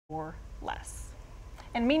or less.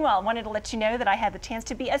 And meanwhile, I wanted to let you know that I had the chance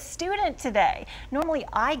to be a student today. Normally,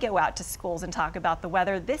 I go out to schools and talk about the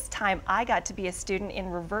weather. This time, I got to be a student in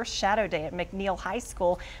Reverse Shadow Day at McNeil High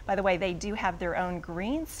School. By the way, they do have their own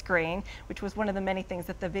green screen, which was one of the many things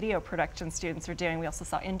that the video production students are doing. We also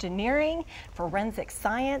saw engineering, forensic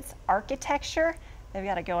science, architecture. They've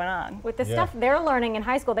got it going on. With the stuff they're learning in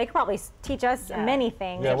high school, they could probably teach us many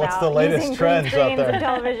things about what's the latest using trends green screens out there? and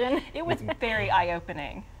television. It was very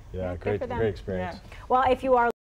eye-opening. Yeah, great experience. Yeah. Well, if you are